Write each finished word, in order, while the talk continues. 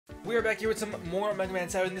We are back here with some more Mega Man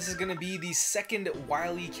 7. This is going to be the second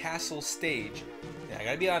Wily Castle stage. Yeah, I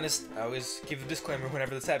gotta be honest, I always give a disclaimer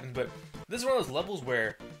whenever this happens, but this is one of those levels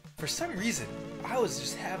where, for some reason, I was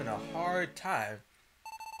just having a hard time.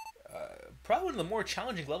 Probably one of the more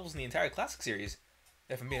challenging levels in the entire Classic series,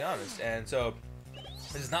 if I'm being honest. And so,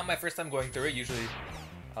 this is not my first time going through it. Usually,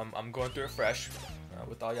 I'm going through it fresh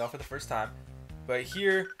with all y'all for the first time. But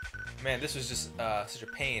here, man, this was just such a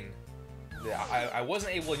pain. Yeah, I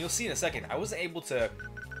wasn't able, and you'll see in a second, I wasn't able to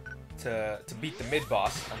beat the mid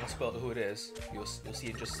boss. I'm gonna spell who it is. You'll see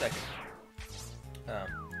in just a second.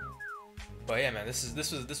 But yeah, man, this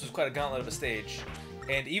was quite a gauntlet of a stage,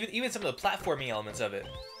 and even some of the platforming elements of it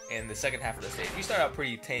in the second half of the stage. You start out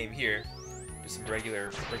pretty tame here, just some regular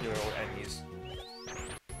old enemies.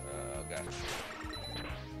 Oh god,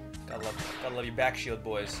 gotta love your back shield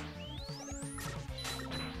boys.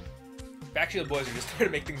 Back shield boys are just there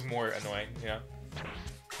to make things more annoying, you know?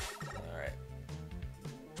 Alright.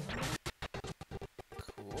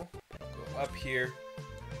 Cool. Go up here.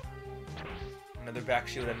 Another back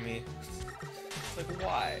shield enemy. Like,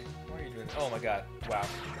 why? Why are you doing this? Oh my god. Wow.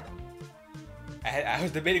 I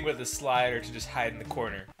was debating whether to slide or to just hide in the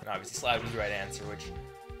corner. And obviously slide was the right answer, which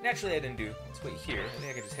naturally I didn't do. Let's wait here. I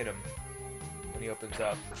think I can just hit him when he opens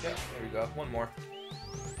up. Yeah, there we go. One more.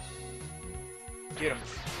 Get him.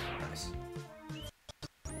 Nice.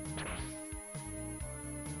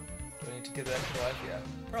 Do I need to get that extra life? Yeah.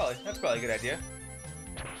 Probably. That's probably a good idea.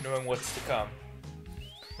 Knowing what's to come.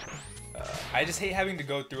 I just hate having to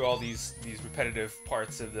go through all these repetitive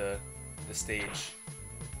parts of the stage.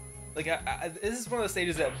 Like, this is one of the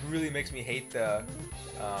stages that really makes me hate the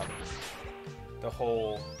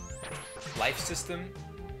whole life system.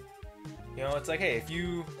 You know, it's like, hey, if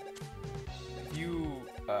you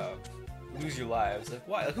lose your lives, like,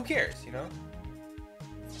 why? Like, who cares? You know?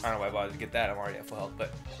 I don't know why I bothered to get that. I'm already at full health,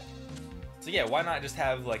 but so yeah, why not just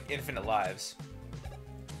have like infinite lives?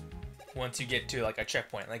 Once you get to like a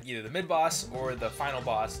checkpoint, like either the mid boss or the final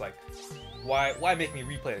boss, like why make me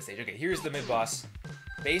replay the stage? Okay, here's the mid boss.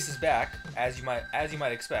 Base is back, as you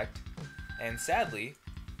might expect, and sadly,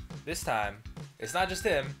 this time it's not just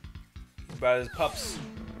him, he's brought his pups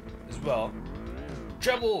as well.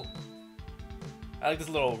 Treble. I like this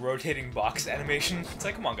little rotating box animation. It's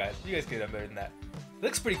like, come on guys, you guys could have done better than that. It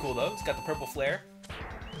looks pretty cool though. It's got the purple flare.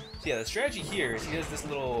 So yeah, the strategy here is he has this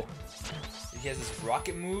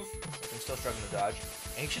rocket move, which I'm still struggling to dodge,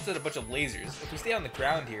 and he shoots at a bunch of lasers. If we stay on the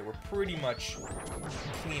ground here, we're pretty much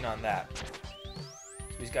clean on that. So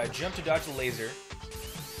he's got to jump to dodge the laser,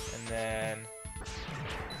 and then,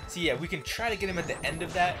 so yeah, we can try to get him at the end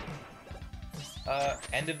of that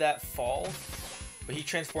fall, but he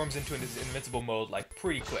transforms into an invincible mode like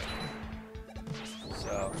pretty quick.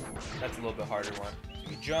 So that's a little bit harder one. So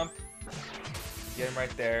we jump. Get him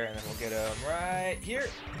right there, and then we'll get him right here.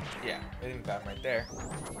 Yeah, I think we got him right there.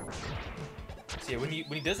 So yeah, when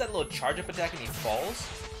he does that little charge up attack and he falls,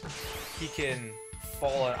 he can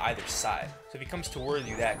fall on either side. So if he comes towards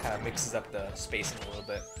you, that kind of mixes up the spacing a little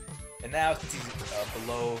bit. And now since he's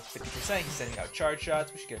below 50%, he's sending out charge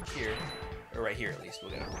shots. We should get him here, or right here at least.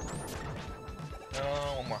 We'll get him.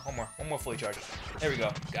 No, one more fully charged. There we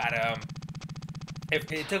go. Got him.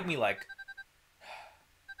 It took me like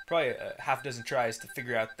probably a half dozen tries to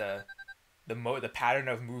figure out the pattern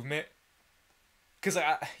of movement, because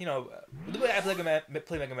you know, the way I play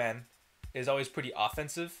Mega Man is always pretty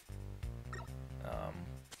offensive.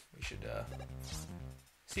 We should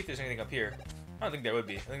see if there's anything up here. I don't think there would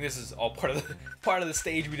be. I think this is all part of the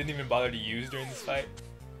stage we didn't even bother to use during this fight.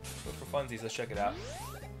 But for funsies, let's check it out.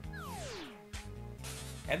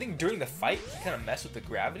 And I think during the fight, he kind of messed with the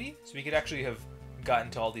gravity, so we could actually have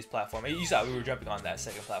gotten to all these platforms. You saw we were jumping on that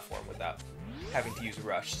second platform without having to use a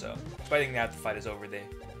rush, so I think now that the fight is over, they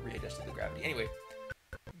readjusted the gravity. Anyway,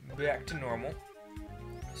 back to normal.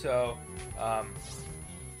 So,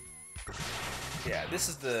 yeah, this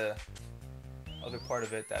is the other part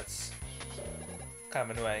of it that's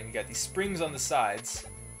kind of annoying. You got these springs on the sides.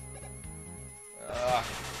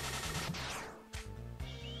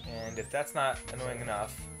 And if that's not annoying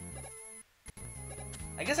enough,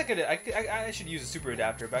 I guess I should use a super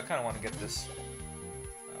adapter, but I kind of want to get this.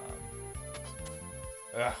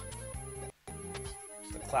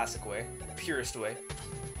 Just the classic way, the purest way.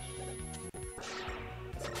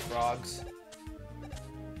 Some frogs.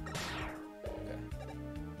 Okay.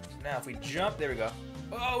 So now if we jump, there we go.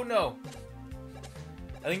 Oh no!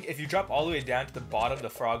 I think if you drop all the way down to the bottom,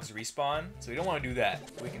 the frogs respawn. So we don't want to do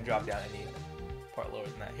that. We can drop down any part lower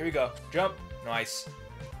than that. Here we go. Jump. Nice.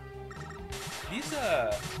 These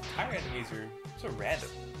tire enemies are so random.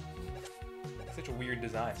 Such a weird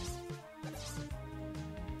design.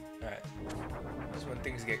 when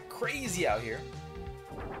things get crazy out here.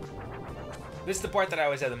 This is the part that I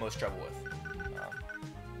always had the most trouble with.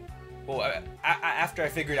 Well, after I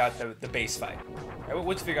figured out the base fight.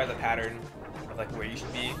 Once you figure out the pattern of like where you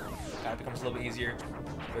should be, it kind of becomes a little bit easier.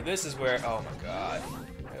 But this is where, oh my god.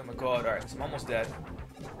 Oh my god, alright, so I'm almost dead.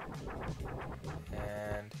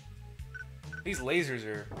 And these lasers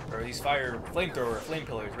or these flame pillars,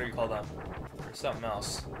 what do you call them? Or something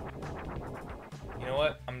else. You know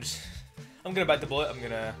what? I'm gonna bite the bullet.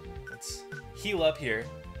 Let's heal up here.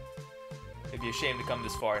 It'd be a shame to come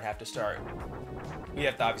this far and have to start. We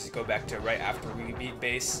have to obviously go back to right after we beat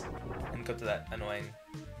base and go to that annoying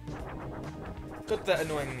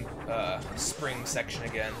spring section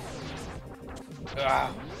again.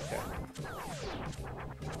 Ah, okay.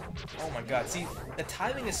 Oh my god, see, the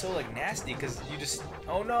timing is so like nasty because you just,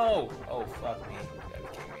 oh no! Oh fuck me, you gotta be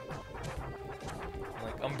kidding me.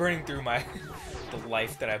 I'm burning through the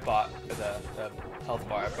life that I bought, the health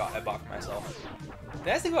bar I bought for myself. The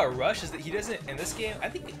nice thing about Rush is that he doesn't, in this game, I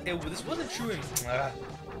think this wasn't true in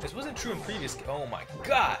previous, oh my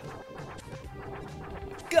god!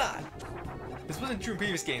 God! This wasn't true in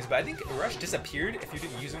previous games, but I think Rush disappeared if you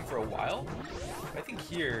didn't use him for a while. I think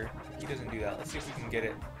here, he doesn't do that. Let's see if we can get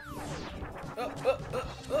it.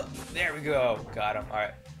 There we go. Got him.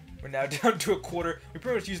 Alright. We're now down to a quarter. We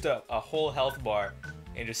pretty much used a whole health bar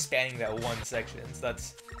in just spanning that one section. So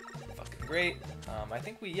that's fucking great. I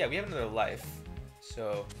think we have another life.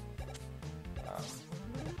 So, we're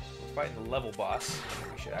fighting the level boss. I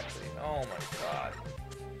think we should actually, oh my god.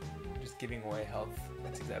 Just giving away health.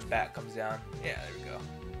 Let's see if that bat comes down. Yeah, there we go.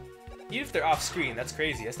 Even if they're off screen, that's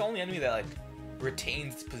crazy. That's the only enemy that like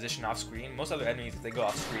retains its position off screen. Most other enemies, if they go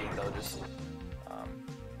off screen,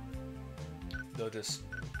 they'll just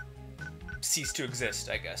cease to exist,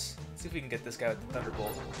 I guess. Let's see if we can get this guy with the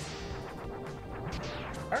Thunderbolt.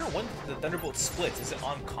 I don't know when the Thunderbolt splits. Is it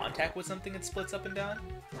on contact with something it splits up and down?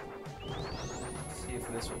 Let's see if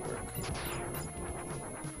this will work. There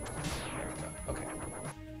we go. Okay.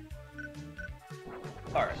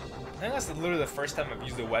 Alright. I think that's literally the first time I've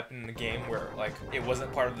used a weapon in the game where like it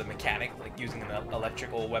wasn't part of the mechanic, like using an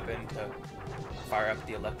electrical weapon to fire up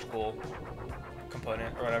the electrical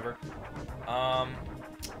component or whatever. I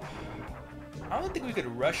don't think we could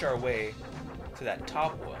rush our way to that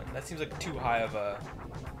top one. That seems like too high of a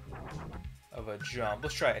jump.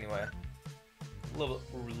 Let's try it anyway. A little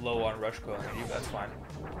low on rush coil energy, but that's fine.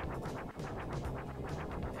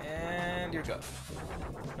 And here we go.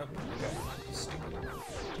 Nope. Okay. Stupid.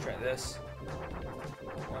 Let's try this.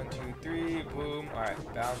 1, 2, 3. Boom. Alright.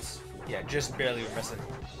 Bounce. Yeah, just barely we're missing.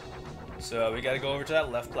 So we gotta go over to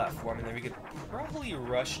that left platform, and then we could probably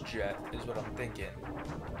rush jet, is what I'm thinking.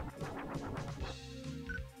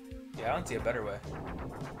 Yeah, I don't see a better way.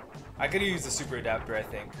 I could use the super adapter, I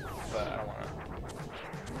think, but I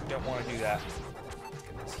don't wanna do that. Let's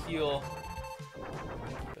get this heal.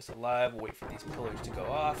 Keep us alive. We'll wait for these pillars to go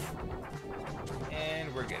off.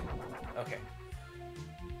 And we're good. Okay.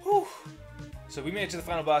 Whew. So we made it to the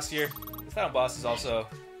final boss here. The final boss is also...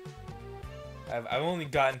 I've only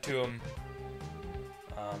gotten to him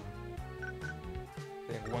I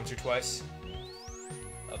think once or twice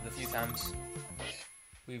of the few times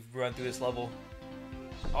we've run through this level.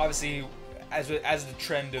 Obviously, as the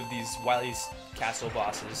trend of these Wily's castle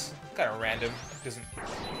bosses, kind of random. Just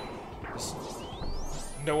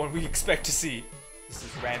no one we expect to see. This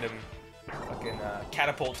is random fucking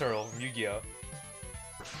catapult turtle from Yu-Gi-Oh!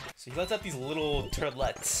 So he lets out these little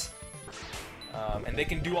turtlets. And they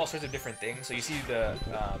can do all sorts of different things. So you see it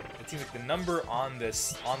seems like the number on the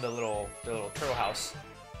little turtle house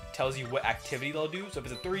tells you what activity they'll do. So if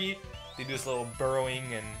it's a 3, they do this little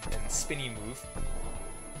burrowing and spinny move.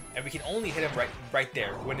 And we can only hit him right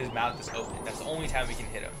there when his mouth is open. That's the only time we can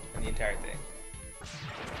hit him in the entire thing.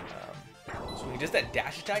 So when he does that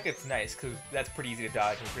dash attack, it's nice because that's pretty easy to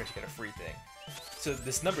dodge and you pretty much get a free thing. So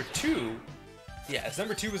this number 2, yeah, this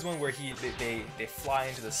number 2 is one where they fly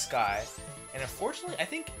into the sky. And unfortunately, I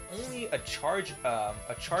think only a charge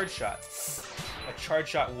shot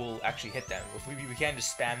will actually hit them. We can't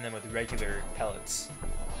just spam them with regular pellets.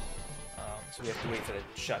 So we have to wait for the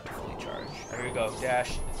shot to fully charge. Here we go,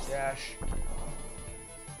 dash, dash.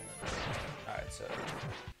 Alright, so...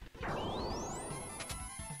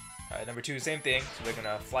 Alright, number 2, same thing. So they're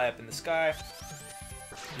gonna fly up in the sky.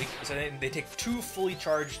 So they take 2 fully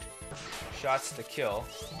charged shots to kill.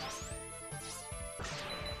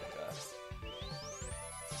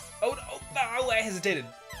 Oh no! Oh, I hesitated.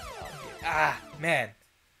 Ah, man,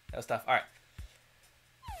 that was tough. All right,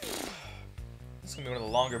 this is gonna be one of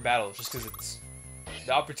the longer battles, just because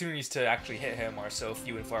the opportunities to actually hit him are so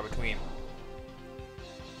few and far between.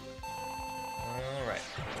 All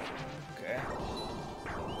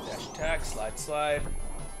attack, slide, slide.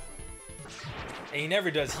 And he never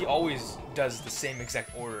does, he always does the same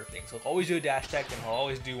exact order of things. So he'll always do a dash attack, and he'll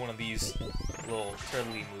always do one of these little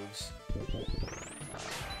turtle-y moves.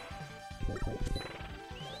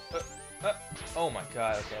 Oh my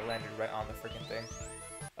god, okay, I landed right on the freaking thing.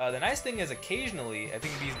 The nice thing is occasionally, I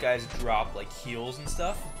think these guys drop like heals and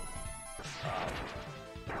stuff.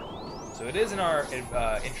 So it is in our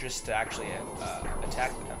interest to actually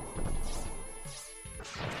attack them.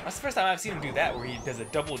 That's the first time I've seen him do that, where he does a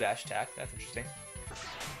double dash attack. That's interesting.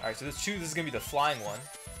 Alright, so this is going to be the flying one.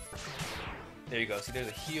 There you go. See, there's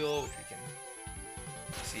a heal, which we can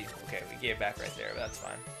see. Okay, we gave it back right there, but that's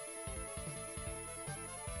fine.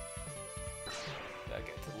 Gotta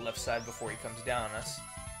get to the left side before he comes down on us.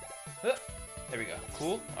 There we go.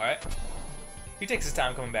 Cool. Alright. He takes his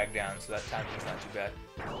time coming back down, so that timing's not too bad.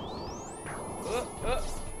 Alright.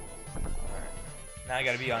 Now I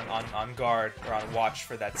gotta be on guard, or on watch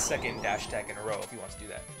for that second dash attack in a row if he wants to do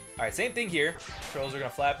that. Alright, same thing here. Trolls are gonna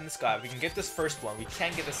fly up in the sky. We can get this first one. We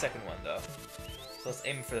can't get the second one, though. So let's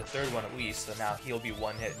aim for the third one at least, so now he'll be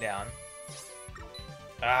one hit down.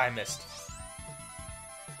 Ah, I missed.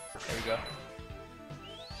 There we go.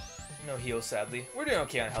 No heal, sadly. We're doing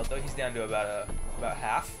okay on health, though. He's down to about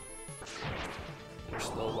half. We're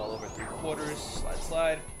still well over 3/4. Slide,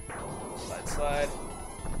 slide. Slide, slide.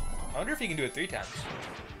 I wonder if he can do it 3 times.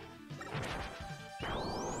 I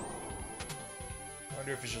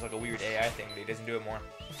wonder if it's just like a weird AI thing that he doesn't do it more.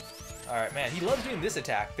 Alright, man, he loves doing this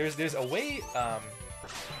attack. There's a way, I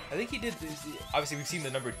think he did, obviously we've seen the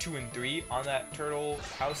number 2 and 3 on that turtle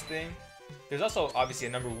house thing. There's also, obviously, a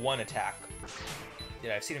number 1 attack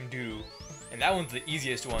that I've seen him do, and that one's the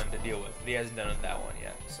easiest one to deal with. He hasn't done that one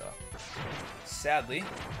yet, so. Sadly,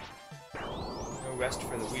 no rest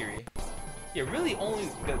for the weary. Yeah, really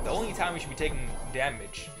the only time we should be taking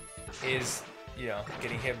damage is, you know,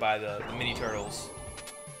 getting hit by the mini turtles.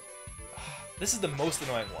 This is the most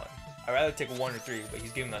annoying one. I'd rather take 1 or 3, but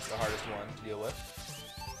he's giving us the hardest one to deal with.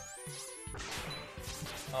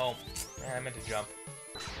 Oh, man, I meant to jump.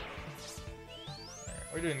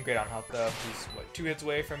 We're doing great on health, though. He's, what, 2 hits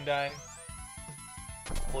away from dying?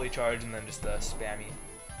 Fully charged, and then just spammy.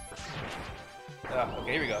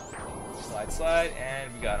 Okay, here we go. Slide, slide,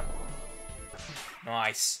 and we got him.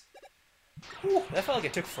 Nice. Whew, that felt like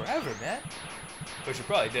it took forever, man. Which it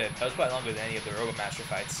probably did. That was probably longer than any of the Robo Master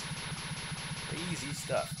fights. Crazy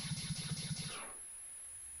stuff.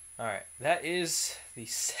 Alright, that is the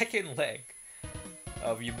second leg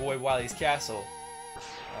of your boy Wily's castle.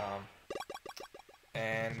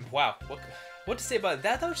 And wow, what to say about it?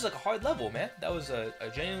 That was just like a hard level, man. That was a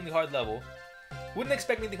genuinely hard level. Wouldn't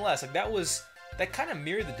expect anything less. Like that kind of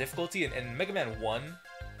mirrored the difficulty in Mega Man 1,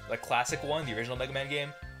 like Classic 1, the original Mega Man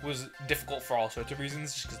game, was difficult for all sorts of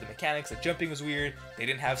reasons, just because the mechanics, like jumping was weird, they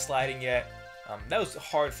didn't have sliding yet. That was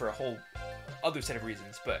hard for a whole other set of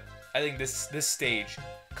reasons, but I think this stage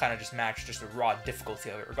kind of just matched just the raw difficulty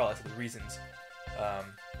of it, regardless of the reasons.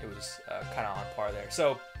 It was kind of on par there.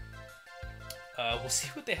 So we'll see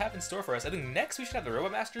what they have in store for us. I think next we should have the Robo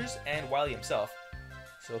Masters and Wily himself.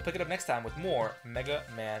 So we'll pick it up next time with more Mega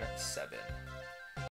Man 7.